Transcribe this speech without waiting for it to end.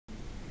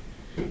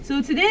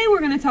So today we're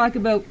going to talk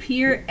about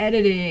peer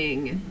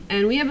editing,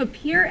 and we have a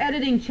peer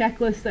editing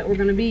checklist that we're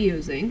going to be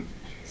using.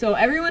 So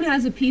everyone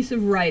has a piece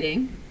of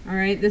writing, all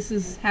right?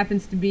 This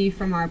happens to be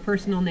from our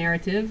personal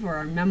narrative or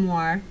our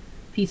memoir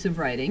piece of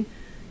writing.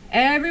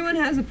 Everyone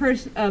has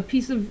a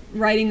piece of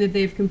writing that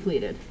they've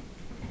completed,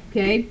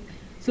 okay?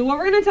 So what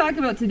we're going to talk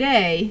about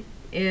today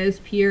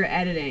is peer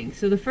editing.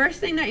 So the first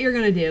thing that you're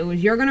going to do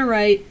is you're going to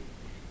write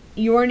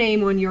your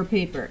name on your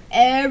paper.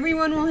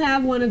 Everyone will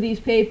have one of these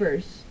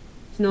papers.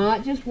 It's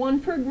not just one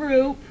per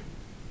group,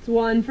 it's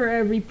one for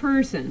every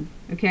person,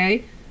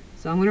 okay?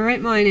 So I'm going to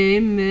write my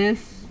name,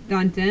 Miss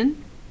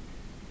Dunton,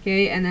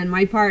 okay, and then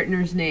my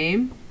partner's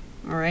name,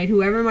 all right?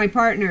 Whoever my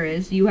partner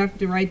is, you have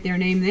to write their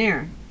name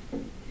there,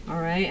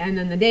 all right? And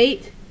then the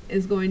date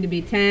is going to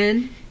be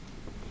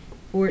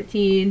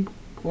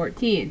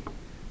 10/14/14.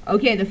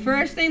 Okay, the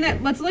first thing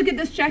let's look at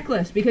this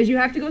checklist because you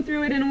have to go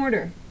through it in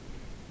order.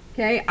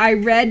 Okay, I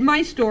read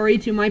my story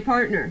to my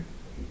partner.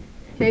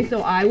 Okay,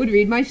 so I would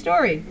read my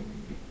story.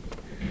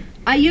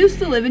 I used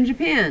to live in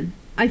Japan.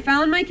 I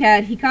found my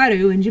cat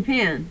Hikaru in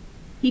Japan.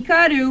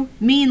 Hikaru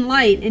mean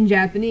light in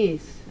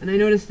Japanese. And I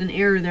noticed an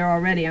error there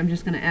already. I'm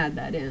just going to add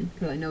that in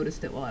because I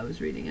noticed it while I was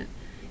reading it.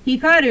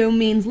 Hikaru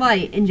means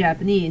light in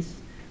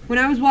Japanese. When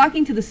I was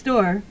walking to the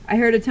store, I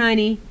heard a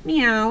tiny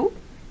meow.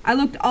 I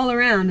looked all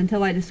around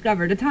until I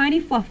discovered a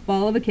tiny fluff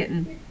ball of a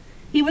kitten.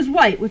 He was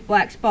white with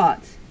black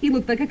spots. He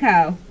looked like a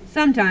cow.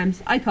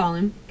 Sometimes I call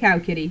him Cow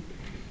Kitty.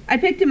 I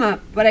picked him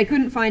up, but I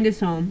couldn't find his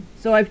home,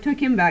 so I took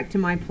him back to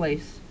my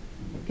place.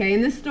 Okay,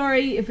 in this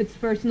story, if it's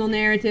personal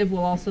narrative,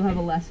 we'll also have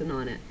a lesson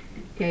on it.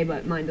 Okay,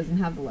 but mine doesn't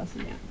have the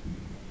lesson yet.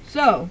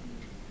 So,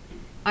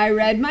 I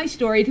read my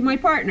story to my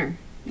partner.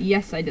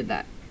 Yes, I did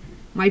that.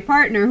 My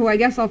partner, who I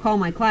guess I'll call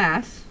my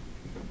class.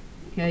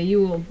 Okay,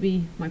 you will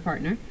be my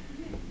partner.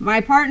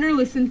 My partner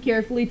listened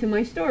carefully to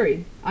my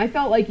story. I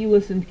felt like you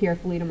listened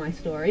carefully to my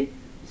story.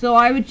 So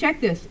I would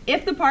check this.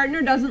 If the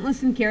partner doesn't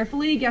listen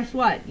carefully, guess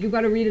what? You've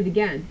got to read it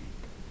again.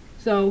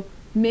 So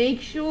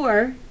make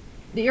sure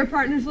that your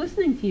partner's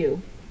listening to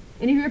you.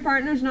 And if your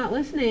partner's not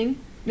listening,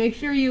 make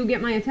sure you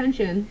get my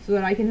attention so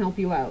that I can help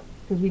you out.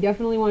 Because we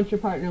definitely want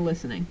your partner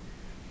listening.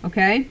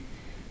 Okay?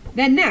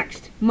 Then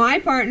next, my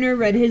partner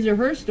read his or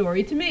her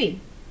story to me.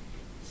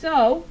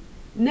 So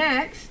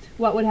next,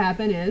 what would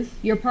happen is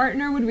your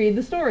partner would read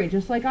the story,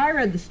 just like I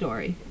read the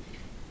story.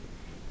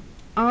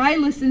 I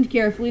listened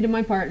carefully to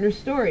my partner's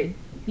story.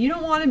 You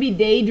don't want to be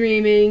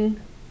daydreaming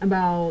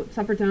about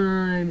supper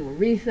time or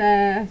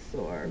recess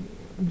or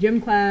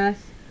gym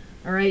class.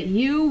 All right,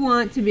 you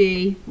want to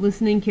be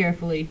listening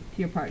carefully to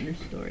your partner's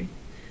story.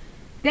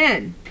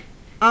 Then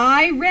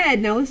I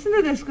read. Now listen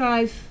to this,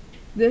 guys.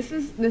 This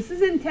is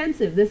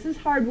intensive. This is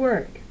hard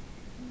work.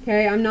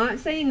 Okay, I'm not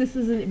saying this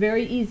is a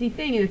very easy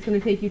thing and it's going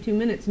to take you 2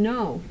 minutes.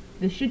 No,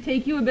 this should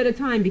take you a bit of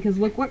time because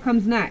look what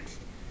comes next.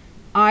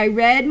 I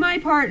read my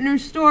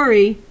partner's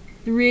story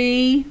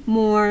 3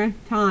 more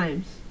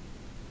times.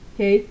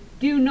 Okay,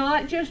 do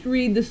not just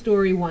read the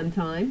story one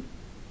time.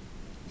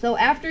 So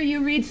after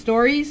you read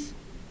stories,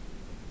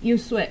 you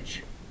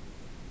switch.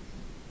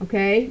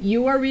 Okay,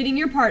 you are reading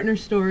your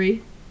partner's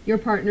story. Your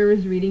partner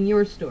is reading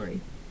your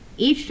story.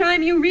 Each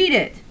time you read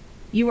it,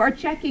 you are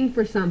checking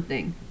for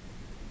something.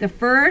 The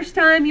first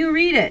time you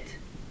read it,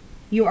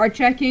 you are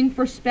checking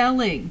for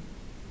spelling.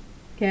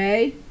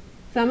 Okay?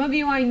 Some of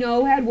you I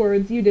know had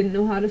words you didn't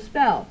know how to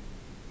spell.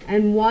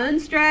 And one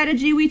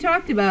strategy we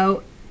talked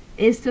about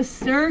is to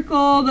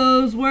circle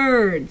those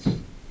words.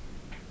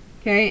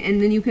 Okay?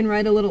 And then you can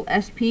write a little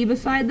SP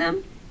beside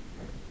them.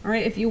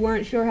 Alright, if you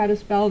weren't sure how to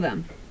spell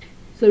them.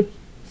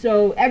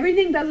 So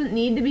everything doesn't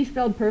need to be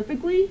spelled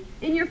perfectly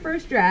in your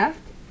first draft,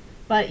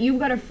 but you've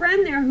got a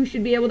friend there who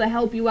should be able to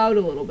help you out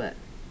a little bit.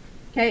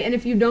 Okay, and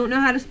if you don't know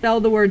how to spell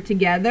the word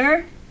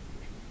together,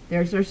 there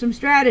are some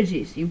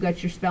strategies. You've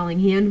got your spelling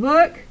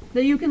handbook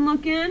that you can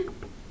look in.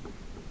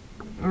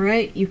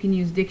 Alright, you can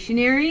use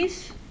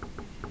dictionaries.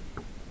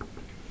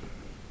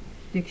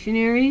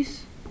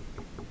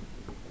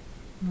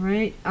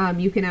 Alright,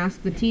 you can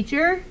ask the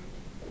teacher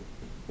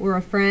or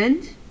a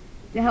friend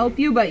to help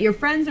you, but your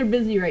friends are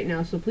busy right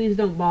now, so please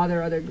don't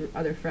bother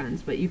other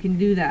friends, but you can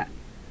do that.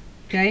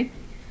 Okay?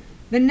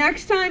 The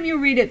next time you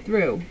read it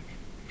through,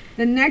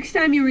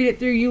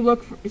 you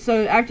look for,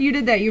 so after you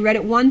did that, you read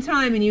it one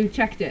time and you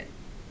checked it.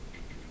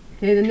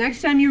 Okay, the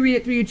next time you read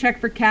it through, you check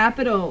for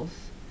capitals.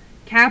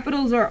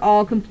 Capitals are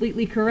all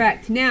completely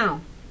correct.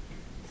 Now,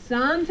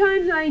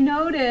 sometimes I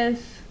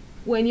notice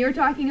when you're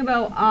talking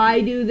about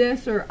I do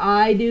this or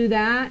I do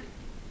that,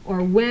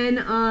 or when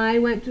I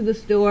went to the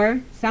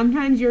store,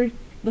 sometimes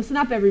listen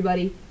up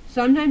everybody,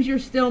 sometimes you're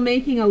still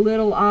making a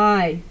little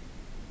I.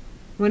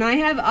 When I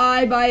have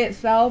I by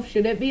itself,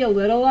 should it be a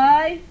little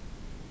I?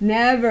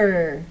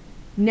 Never.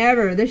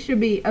 Never. This should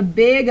be a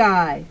big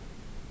I.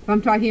 If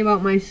I'm talking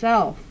about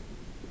myself.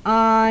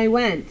 I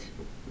went.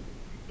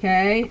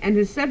 Okay? And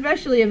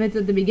especially if it's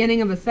at the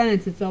beginning of a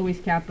sentence, it's always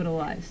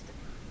capitalized.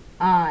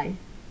 I.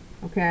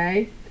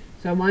 Okay?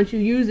 So I want you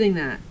using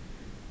that.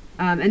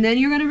 And then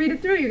you're going to read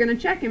it through. You're going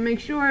to check and make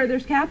sure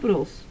there's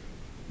capitals.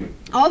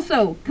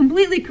 Also,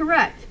 completely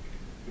correct.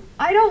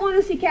 I don't want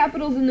to see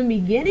capitals in the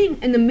beginning,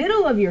 in the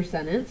middle of your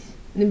sentence.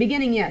 In the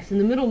beginning, yes. In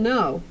the middle,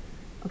 no.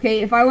 Okay,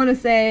 if I want to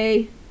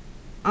say,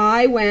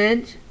 I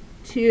went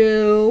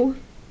to,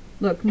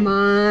 look,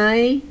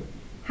 my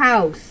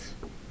house.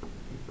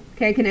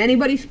 Okay, can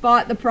anybody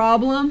spot the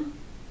problem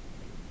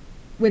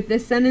with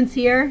this sentence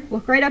here?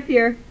 Look right up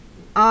here.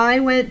 I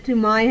went to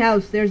my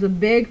house. There's a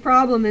big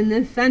problem in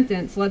this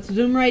sentence. Let's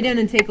zoom right in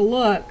and take a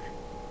look.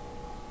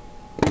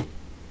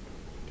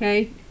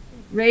 Okay,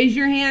 raise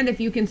your hand if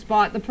you can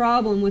spot the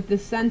problem with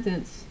this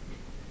sentence.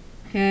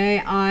 Okay,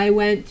 I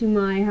went to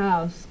my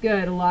house.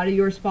 Good, a lot of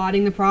you are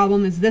spotting the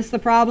problem. Is this the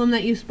problem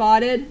that you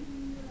spotted?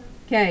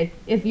 Okay,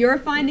 if you're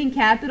finding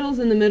capitals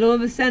in the middle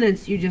of a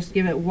sentence, you just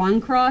give it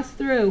one cross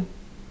through.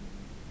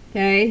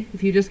 Okay,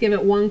 if you just give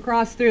it one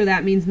cross through,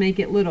 that means make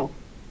it little.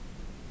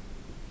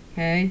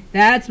 Okay,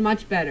 that's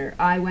much better.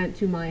 I went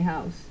to my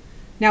house.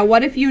 Now,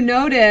 what if you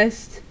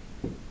noticed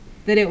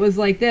that it was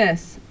like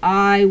this?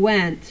 I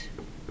went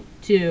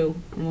to,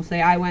 and we'll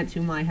say I went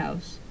to my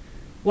house.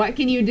 What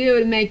can you do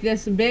to make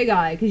this a big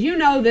I? Because you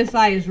know this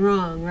I is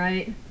wrong,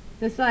 right?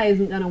 This I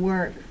isn't going to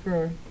work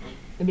for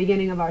the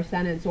beginning of our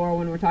sentence or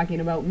when we're talking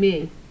about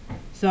me.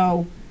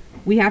 So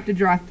we have to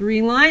draw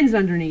 3 lines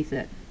underneath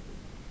it.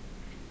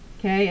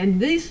 Okay, and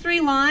these 3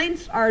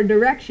 lines are a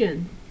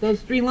direction.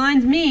 Those 3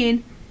 lines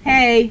mean,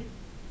 hey,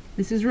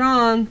 this is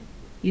wrong.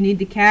 You need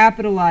to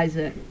capitalize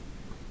it.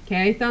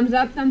 Okay, thumbs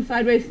up, thumbs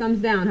sideways,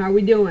 thumbs down. How are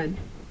we doing?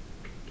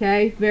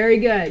 Okay, very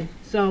good.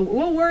 So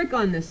we'll work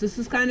on this. This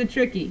is kind of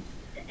tricky.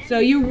 So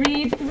you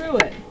read through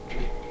it.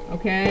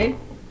 Okay?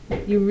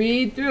 You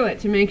read through it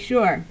to make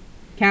sure.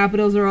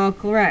 Capitals are all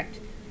correct.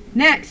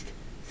 Next,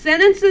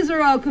 sentences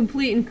are all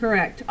complete and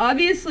correct.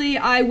 Obviously,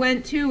 I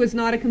went to is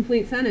not a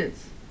complete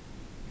sentence.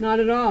 Not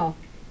at all.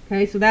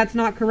 Okay, so that's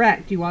not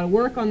correct. You want to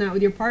work on that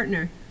with your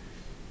partner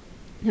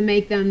to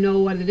make them know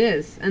what it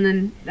is. And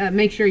then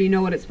make sure you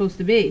know what it's supposed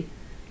to be.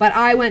 But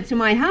I went to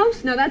my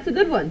house, now that's a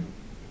good one.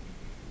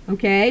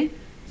 Okay,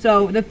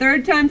 so the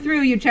 3rd time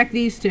through, you check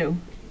these 2.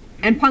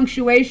 And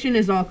punctuation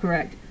is all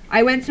correct.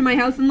 I went to my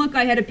house and look,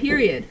 I had a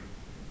period.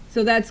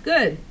 So that's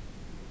good.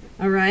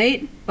 All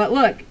right, but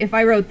look, if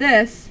I wrote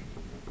this,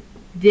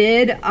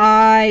 did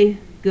I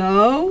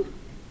go?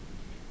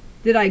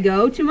 Did I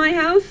go to my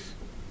house?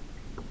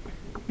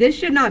 This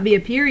should not be a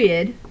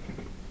period.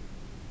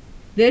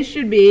 This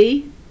should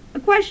be a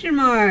question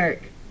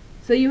mark.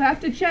 So you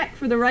have to check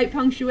for the right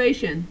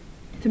punctuation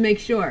to make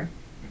sure.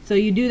 So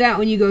you do that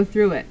when you go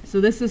through it. So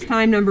this is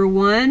time number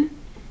 1,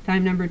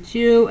 time number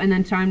 2, and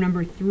then time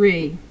number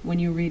 3 when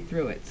you read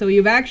through it. So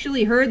you've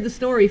actually heard the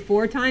story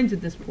 4 times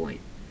at this point.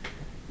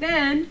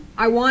 Then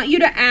I want you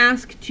to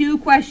ask 2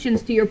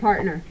 questions to your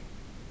partner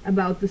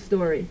about the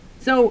story.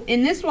 So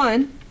in this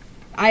one,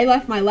 I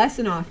left my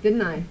lesson off,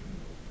 didn't I?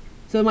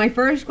 So my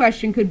first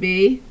question could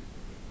be,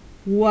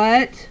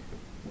 what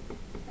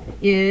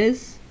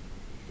is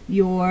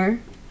your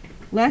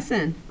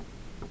lesson?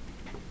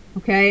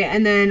 Okay,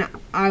 and then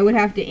I would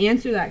have to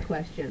answer that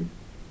question.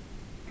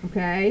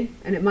 Okay,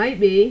 and it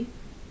might be,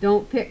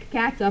 don't pick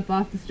cats up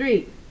off the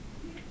street.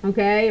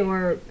 Okay,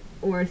 or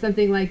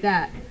something like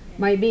that.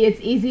 Might be, it's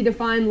easy to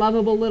find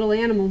lovable little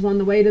animals on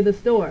the way to the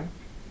store.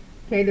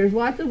 Okay, there's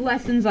lots of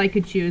lessons I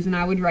could choose, and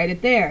I would write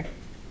it there.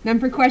 Then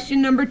for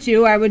question number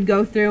 2, I would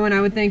go through and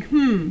I would think,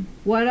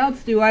 what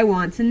else do I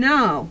want to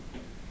know?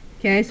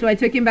 Okay, so I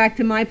took him back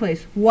to my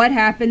place. What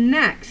happened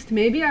next?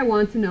 Maybe I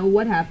want to know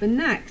what happened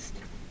next.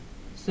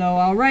 So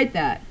I'll write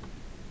that.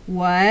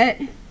 What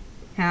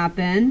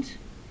happened?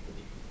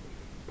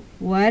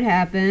 What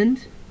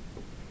happened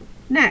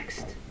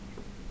next?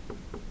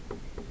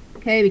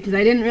 Okay, because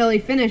I didn't really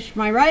finish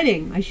my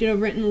writing. I should have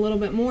written a little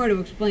bit more to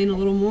explain a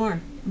little more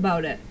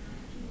about it.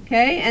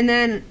 Okay, and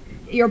then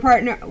your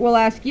partner will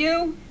ask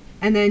you,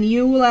 and then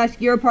you will ask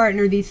your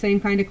partner these same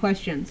kind of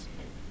questions.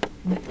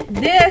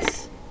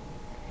 This,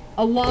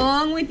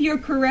 along with your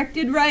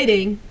corrected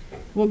writing,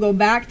 will go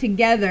back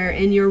together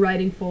in your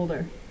writing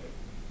folder.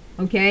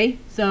 Okay,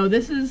 so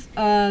this is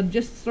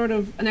just sort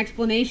of an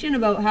explanation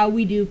about how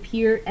we do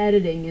peer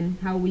editing and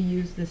how we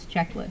use this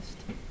checklist.